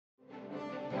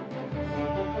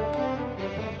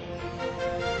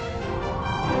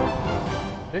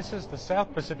This is the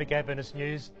South Pacific Adventist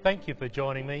News. Thank you for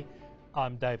joining me.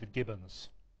 I'm David Gibbons.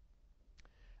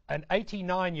 An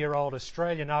 89-year-old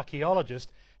Australian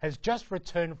archaeologist has just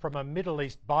returned from a Middle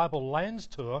East Bible lands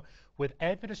tour with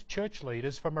Adventist church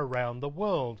leaders from around the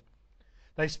world.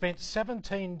 They spent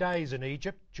 17 days in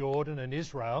Egypt, Jordan and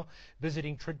Israel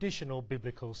visiting traditional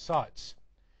biblical sites.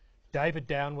 David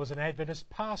Down was an Adventist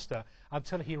pastor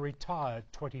until he retired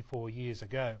 24 years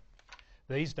ago.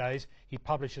 These days, he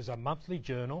publishes a monthly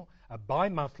journal, a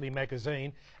bi-monthly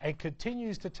magazine, and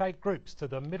continues to take groups to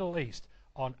the Middle East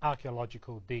on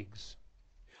archaeological digs.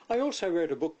 I also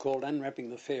wrote a book called Unwrapping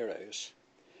the Pharaohs.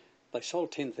 They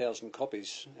sold 10,000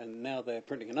 copies, and now they're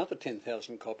printing another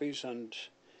 10,000 copies, and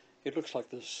it looks like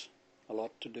there's a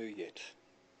lot to do yet.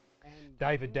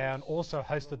 David Down also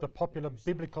hosted the popular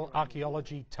biblical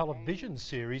archaeology television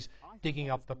series Digging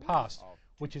Up the Past,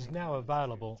 which is now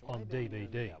available on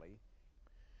DVD.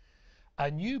 A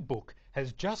new book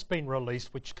has just been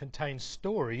released which contains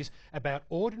stories about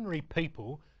ordinary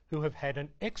people who have had an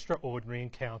extraordinary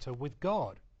encounter with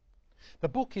God. The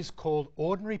book is called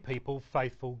Ordinary People,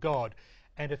 Faithful God,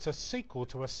 and it's a sequel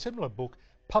to a similar book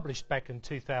published back in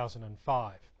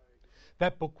 2005.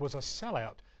 That book was a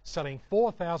sellout, selling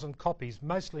 4,000 copies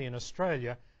mostly in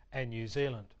Australia and New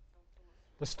Zealand.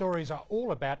 The stories are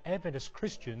all about Adventist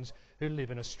Christians who live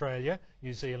in Australia,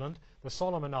 New Zealand, the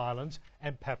Solomon Islands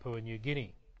and Papua New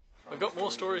Guinea. I've got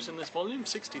more stories in this volume,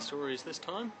 60 stories this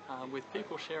time, with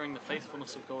people sharing the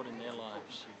faithfulness of God in their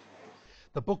lives.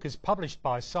 The book is published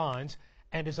by Signs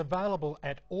and is available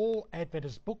at all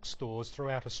Adventist bookstores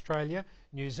throughout Australia,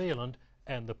 New Zealand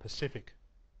and the Pacific.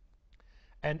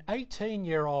 An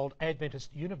 18-year-old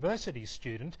Adventist University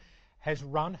student has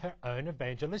run her own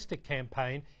evangelistic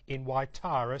campaign in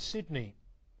Waitara, Sydney.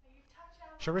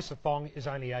 Charissa Fong is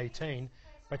only 18,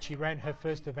 but she ran her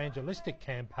first evangelistic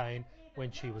campaign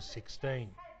when she was 16.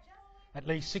 At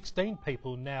least 16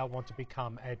 people now want to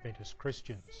become Adventist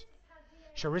Christians.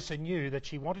 Charissa knew that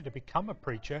she wanted to become a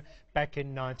preacher back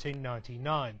in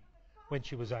 1999, when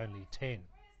she was only 10.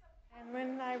 And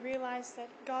when I realized that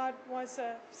God was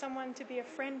someone to be a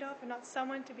friend of and not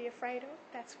someone to be afraid of,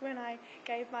 that's when I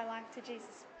gave my life to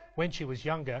Jesus. When she was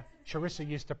younger, Charissa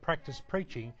used to practice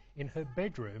preaching in her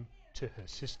bedroom to her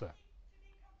sister.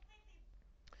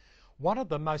 One of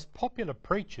the most popular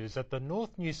preachers at the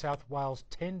North New South Wales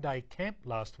 10-day camp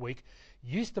last week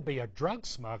used to be a drug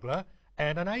smuggler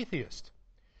and an atheist.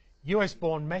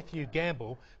 US-born Matthew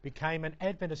Gamble became an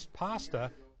Adventist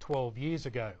pastor 12 years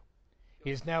ago.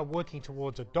 He is now working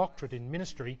towards a doctorate in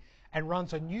ministry and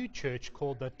runs a new church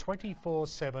called the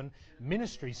 24/7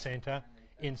 Ministry Centre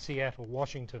in Seattle,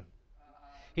 Washington.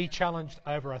 He challenged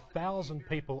over 1,000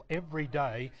 people every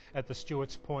day at the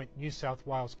Stewart's Point, New South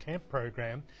Wales camp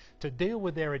program to deal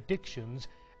with their addictions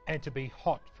and to be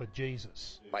hot for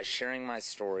Jesus. By sharing my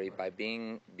story, by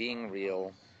being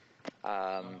real,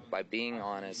 by being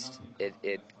honest,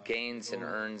 it gains and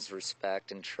earns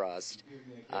respect and trust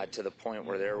to the point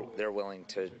where they're willing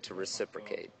to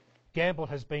reciprocate. Gamble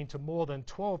has been to more than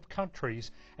 12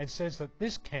 countries and says that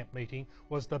this camp meeting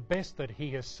was the best that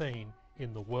he has seen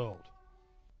in the world.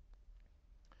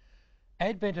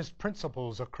 Adventist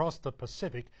principals across the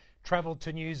Pacific travelled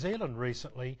to New Zealand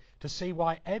recently to see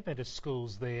why Adventist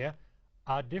schools there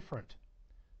are different.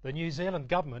 The New Zealand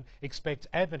government expects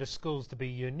Adventist schools to be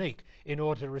unique in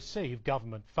order to receive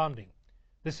government funding.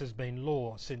 This has been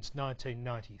law since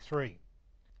 1993.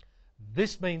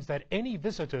 This means that any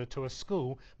visitor to a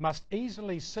school must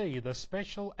easily see the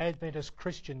special Adventist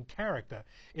Christian character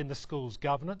in the school's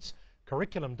governance,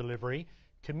 curriculum delivery,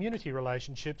 community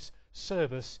relationships,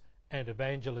 service and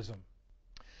evangelism.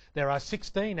 There are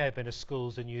 16 Adventist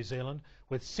schools in New Zealand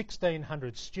with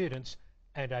 1,600 students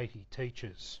and 80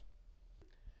 teachers.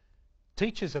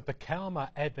 Teachers at the Kalma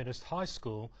Adventist High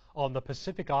School on the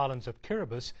Pacific Islands of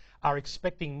Kiribati are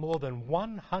expecting more than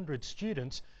 100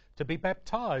 students to be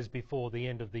baptised before the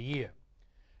end of the year.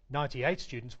 98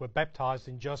 students were baptised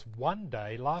in just one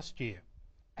day last year.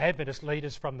 Adventist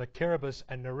leaders from the Kiribati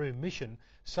and Nauru mission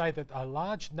say that a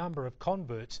large number of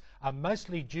converts are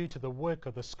mostly due to the work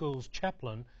of the school's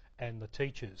chaplain and the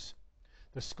teachers.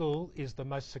 The school is the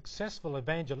most successful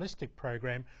evangelistic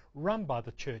program run by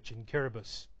the church in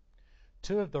Kiribati.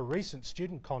 Two of the recent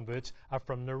student converts are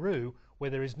from Nauru,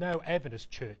 where there is no Adventist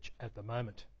church at the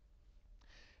moment.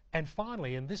 And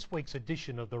finally, in this week's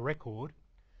edition of The Record,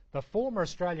 the former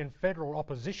Australian federal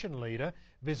opposition leader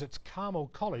visits Carmel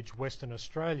College, Western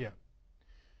Australia.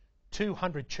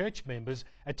 200 church members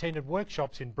attended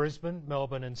workshops in Brisbane,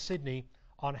 Melbourne and Sydney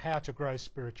on how to grow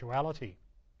spirituality.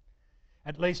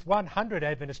 At least 100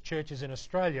 Adventist churches in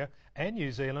Australia and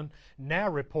New Zealand now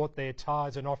report their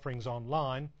tithes and offerings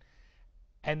online,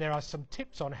 and there are some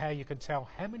tips on how you can tell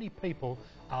how many people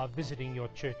are visiting your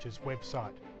church's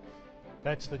website.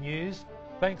 That's the news.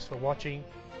 Thanks for watching.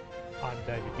 I'm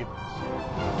David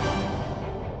Gibbons.